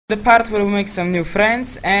The part where we make some new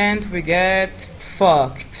friends and we get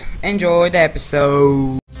fucked. Enjoy the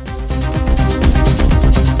episode.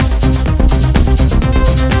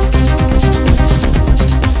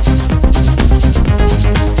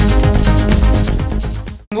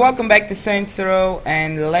 Welcome back to Saints Row,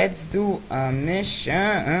 and let's do a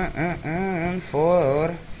mission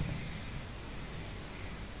for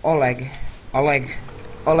Oleg.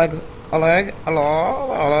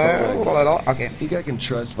 Okay. Think I can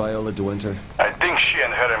trust Viola De Winter? I think she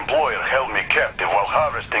and her employer held me captive while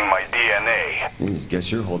harvesting my DNA.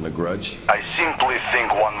 Guess you're holding a grudge. I simply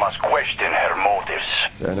think one must question her motives.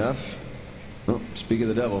 Fair enough. Oh, speak of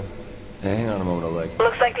the devil. Hey, hang on a moment, Oleg.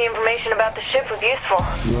 Looks like the information about the ship was useful.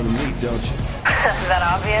 You want to meet, don't you? Is that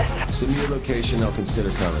obvious? Send me your location, I'll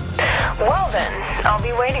consider coming. Well then, I'll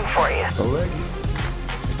be waiting for you. Oleg,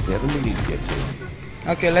 you have a meeting to get to.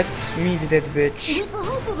 Okay, let's meet that bitch. With the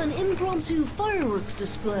hope of an impromptu fireworks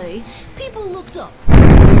display, people looked up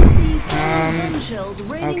to see bombshells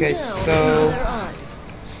raining okay, down so into their eyes.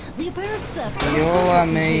 The apparent theft Viola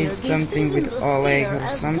made something with Oleg or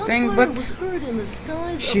something, but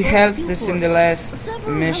she helped us in the last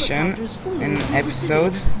mission, an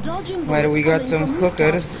episode, where we got some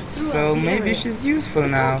hookers, so maybe she's useful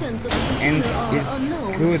now, and is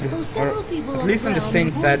good, or at least on the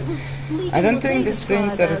Saints side. I don't think the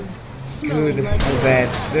Saints are good or bad,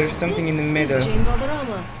 there's something in the middle.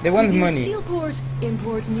 They want money.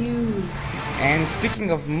 And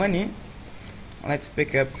speaking of money, let's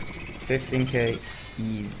pick up 15k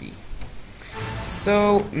easy.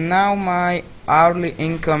 So now my hourly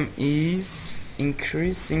income is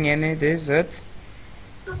increasing, and it is at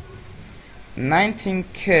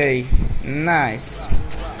 19k. Nice.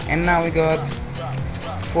 And now we got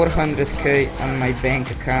 400k on my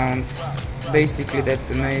bank account. Basically that's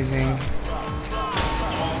amazing.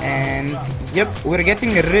 And yep, we're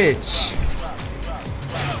getting rich.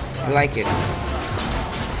 I like it.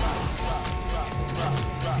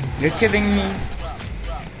 You're kidding me?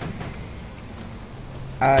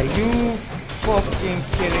 Are you fucking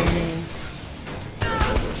kidding me?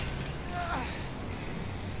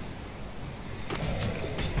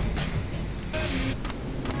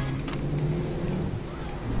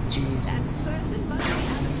 Jesus. What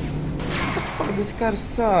the fuck? This car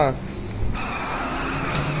sucks.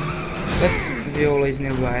 But Viola is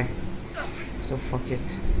nearby, so fuck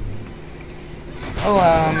it. Oh,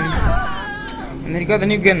 and then I got a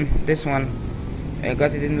new gun, this one. I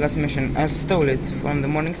got it in the last mission. I stole it from the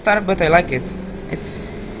Morning Star, but I like it. It's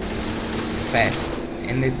fast,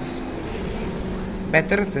 and it's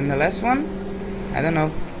better than the last one. I don't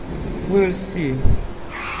know. We'll see.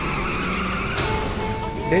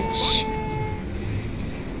 Bitch.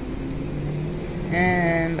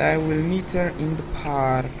 And I will meet her in the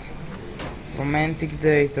park. Romantic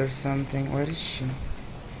date or something. Where is she?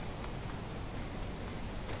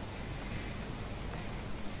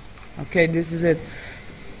 Okay, this is it.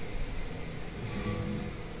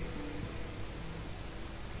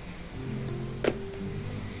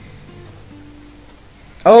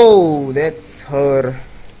 Oh, that's her.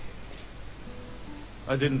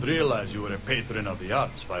 I didn't realize you were a patron of the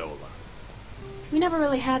arts, Viola. We never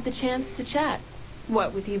really had the chance to chat.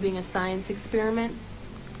 What, with you being a science experiment?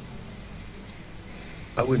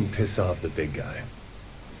 I wouldn't piss off the big guy.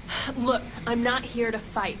 Look, I'm not here to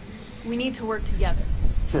fight. We need to work together.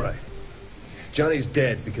 Right. Johnny's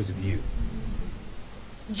dead because of you.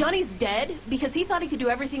 Johnny's dead because he thought he could do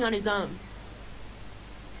everything on his own.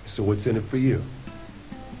 So what's in it for you?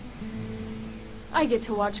 I get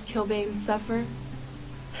to watch Kilbane suffer.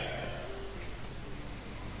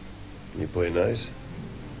 You play nice?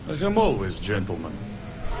 I am always gentleman.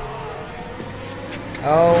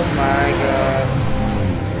 Oh my god.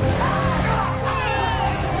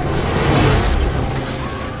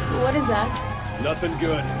 What is that? Nothing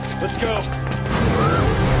good. Let's go.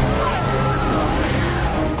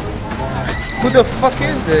 Who the fuck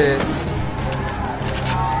is this?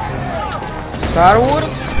 Star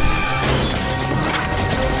Wars?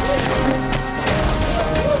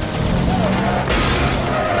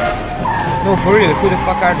 No, for real, who the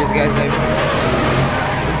fuck are these guys? Like,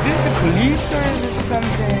 is this the police or is this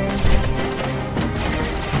something?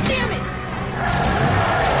 Damn it!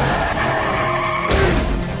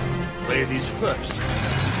 Ladies first.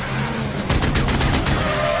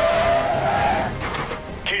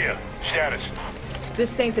 Kia, status. The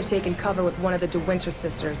Saints have taken cover with one of the De Winter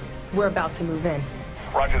sisters. We're about to move in.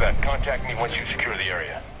 Roger that. Contact me once you secure the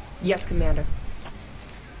area. Yes, Commander.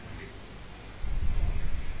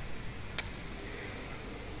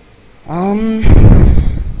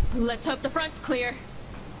 Let's hope the front's clear.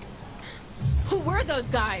 Who were those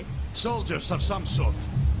guys? Soldiers of some sort,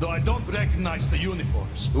 though I don't recognize the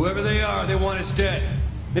uniforms. Whoever they are, they want us dead.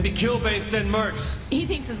 Maybe Killbane send mercs. He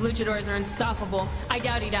thinks his luchadors are unstoppable. I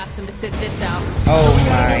doubt he'd ask them to sit this out. Oh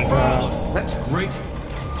my god. That's great.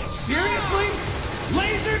 Seriously?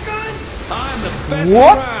 Laser guns? I'm the best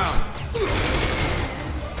What? around.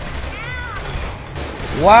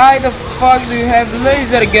 Why the fuck do you have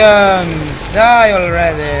laser guns? Die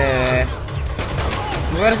already.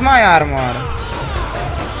 Where's my armor?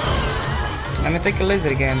 Let me take a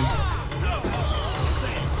laser gun.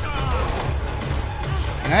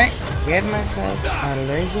 Can I get myself a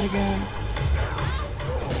laser gun?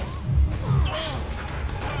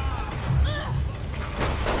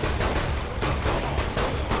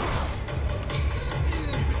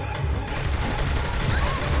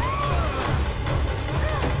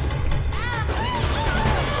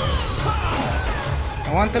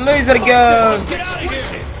 I want a laser gun! Get out of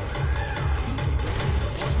here!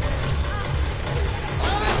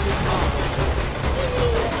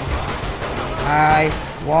 I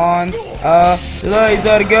want a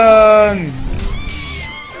laser gun!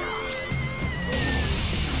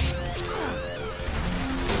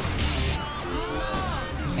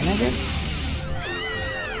 Can I get it?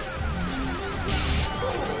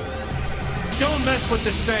 Don't mess with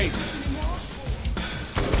the Saints.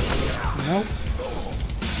 Nope.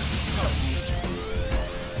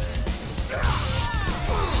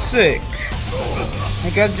 Sick.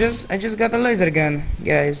 I just got a laser gun,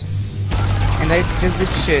 guys. And I just did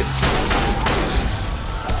shit.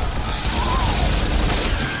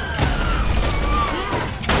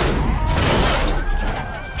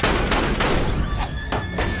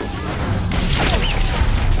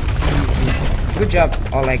 Easy. Good job,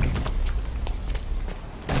 Oleg.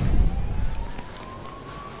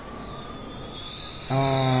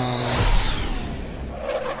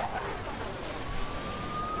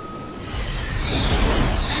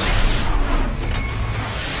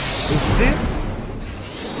 Is this?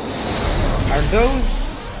 Are those?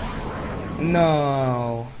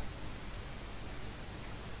 No.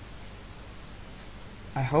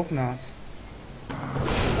 I hope not.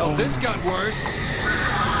 Oh, this got worse.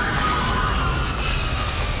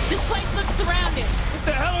 This place looks surrounded. What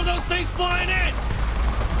the hell are those things flying in?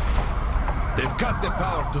 They've cut the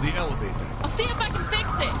power to the elevator. I'll see if I can fix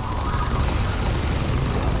it.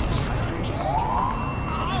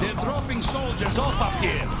 They're dropping soldiers off up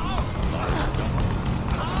here.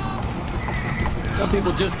 Some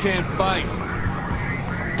people just can't fight.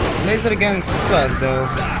 Laser guns suck though.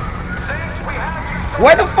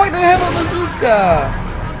 Why the fuck do you have a bazooka?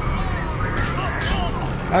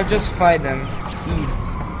 I'll just fight them. Easy.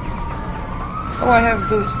 Oh, I have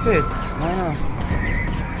those fists. Why not?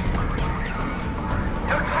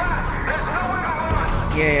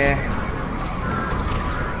 Yeah.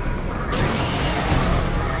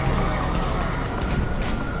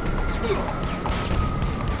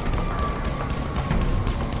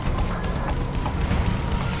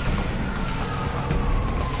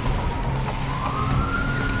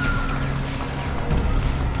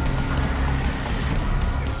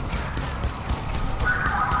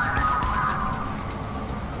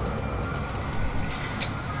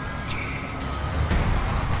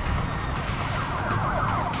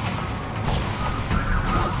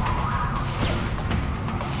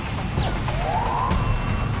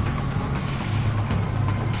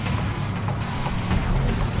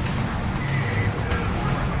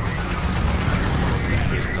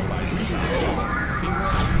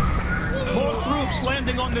 More troops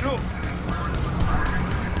landing on the roof.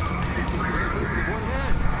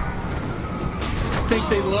 I think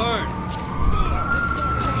they learned.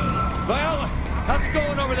 Viola, how's it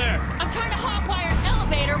going over there? I'm trying to hotwire an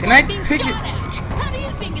elevator Can while I I'm being pick shot it? at. How do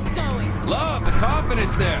you think it's going? Love the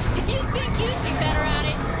confidence there. If you think you'd be better at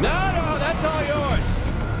it, No, that's all yours.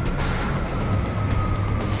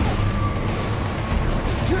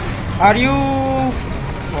 Are you?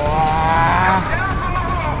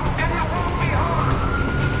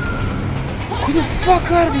 Who the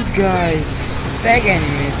fuck are these guys? Stag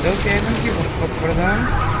enemies. Okay, I don't give a fuck for them.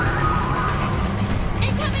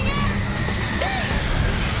 incoming air!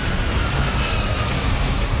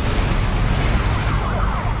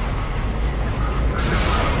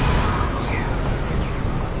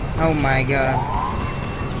 Oh my god.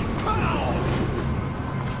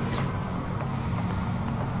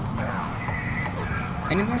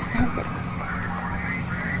 Anyone sniper?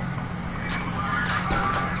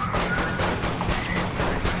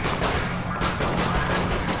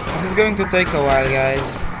 This is going to take a while,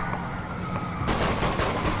 guys.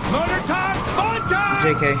 Motor time, fun time!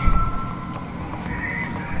 JK.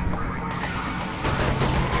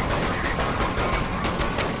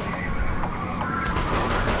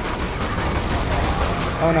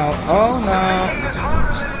 Oh no, oh no.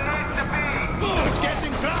 It's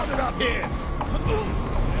getting crowded up here.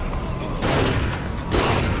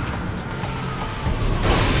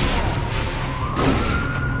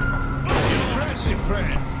 Impressive,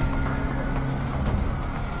 friend.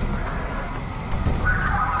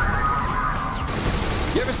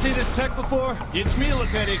 You ever see this tech before? It's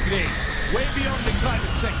military grade, way beyond the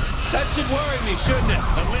private sector. That should worry me, shouldn't it?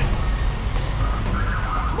 A little.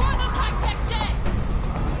 More of those high-tech jets!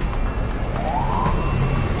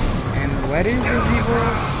 And where is the Vivo?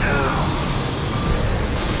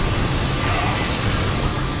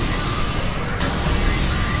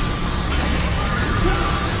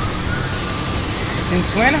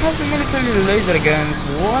 Since when has the military laser guns?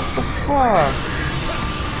 What the fuck?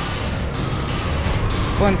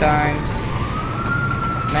 Fun times.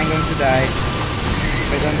 And I'm going to die if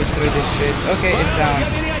I don't destroy this shit. Okay, it's down. You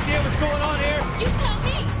have any idea what's going on here? You tell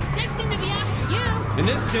me! They seem to be after you! In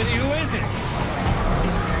this city, who isn't?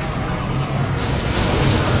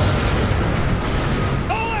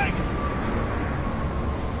 Oleg!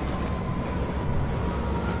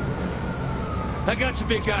 I got you,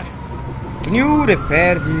 big guy. Can you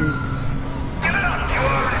repair this? Enough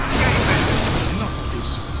of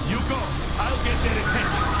this. You go. I'll get their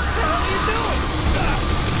attention. What the hell are you doing?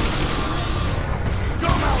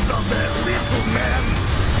 Come out of there, little man.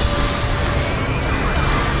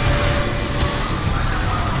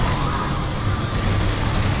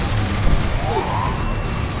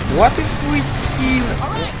 What if we steal?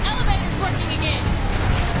 Alright, elevator's working again!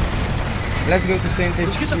 Let's go to Saints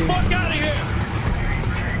Let's get the HQ. fuck out of here!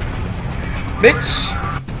 Bitch!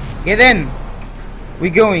 Get in! We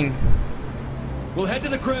going. We'll head to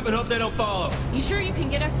the crib and hope they don't follow. You sure you can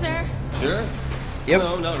get us there? Sure? Yep.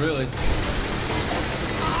 No, not really.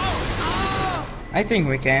 I think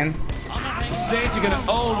we can. The Saints are gonna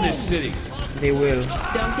own this city. They will.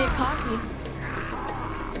 Don't get cocky.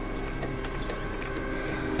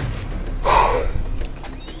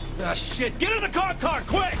 Ah, shit! Get in the car,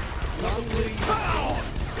 quick! Ow!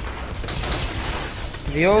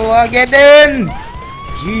 Viola, get in!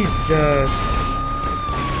 Jesus.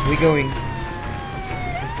 We going.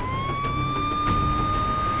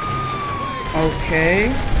 Okay.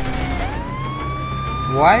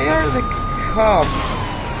 Why are the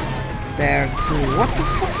cops there too? What the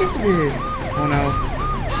fuck is this? Oh no.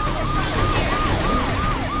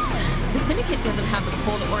 The Syndicate doesn't have the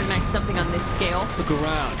pull to organize something on this scale. Look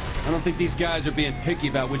around. I don't think these guys are being picky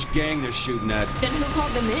about which gang they're shooting at. Then who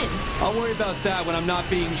called them in? I'll worry about that when I'm not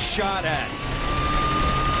being shot at.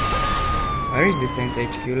 Where is the Saints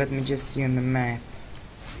HQ? Let me just see on the map.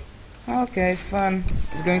 Okay, fun.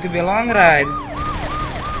 It's going to be a long ride.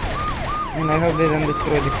 And I hope they don't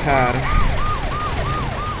destroy the car.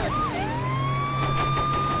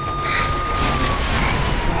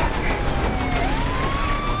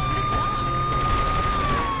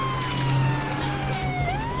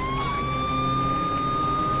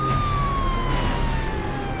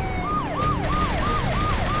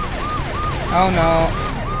 Oh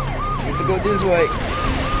no. Need to go this way.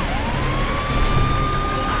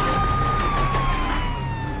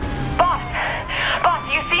 Boss,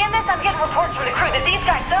 you seeing this? I'm getting reports from the crew that these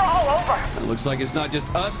guys, they're all over. It looks like it's not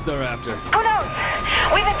just us they're after. Who knows?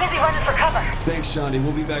 We've been busy running for cover. Thanks, Shandi.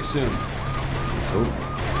 We'll be back soon. Oh.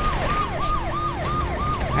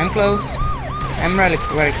 I'm close. I'm really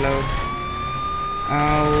very close.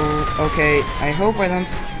 Oh, okay. I hope I don't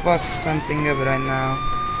fuck something up right now.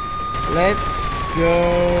 Let's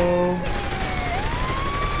go.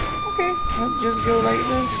 Okay, let's just go like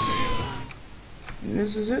this.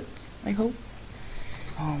 This is it, I hope.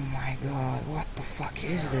 Oh my god, what the fuck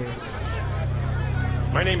is this?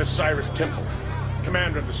 My name is Cyrus Temple,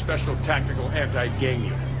 commander of the Special Tactical Anti-Gang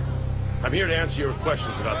Unit. I'm here to answer your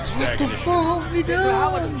questions about the What Stag the initiative. fuck have we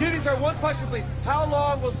done? Security, sir, one question, please. How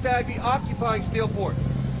long will Stag be occupying Steelport?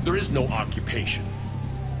 There is no occupation.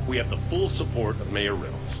 We have the full support of Mayor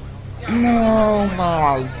Reynolds. No,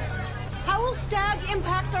 no. How will Stag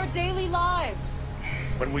impact our daily lives?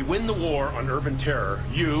 When we win the war on urban terror,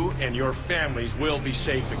 you and your families will be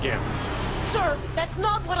safe again. Sir, that's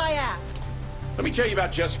not what I asked. Let me tell you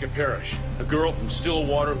about Jessica Parrish, a girl from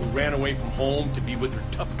Stillwater who ran away from home to be with her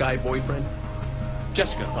tough guy boyfriend.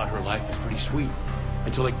 Jessica thought her life was pretty sweet,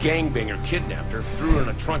 until a gangbanger kidnapped her, threw her in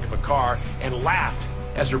the trunk of a car, and laughed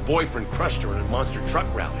as her boyfriend crushed her in a monster truck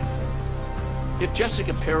rally. If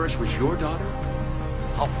Jessica Parrish was your daughter,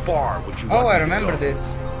 how far would you want Oh, I her to remember go?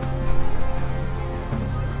 this.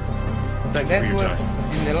 Thank you for That your was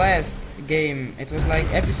time. in the last game. It was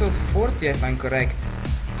like episode 40 if I'm correct.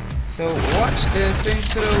 So watch the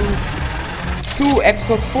Saints Row to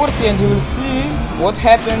episode 40 and you will see what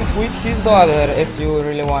happened with his daughter if you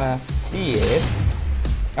really wanna see it.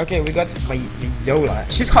 Okay, we got Viola.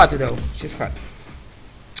 She's hot though. She's hot.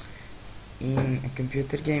 In a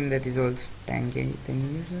computer game that is old 10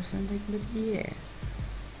 years or something, but yeah.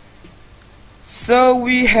 So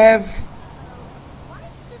we have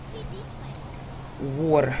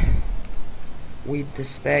war with the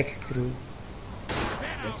Stack crew.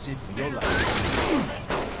 Let's see Viola.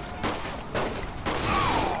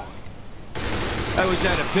 I wish I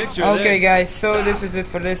had a picture of Okay this. guys, so this is it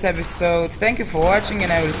for this episode. Thank you for watching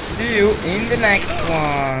and I will see you in the next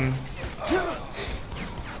one.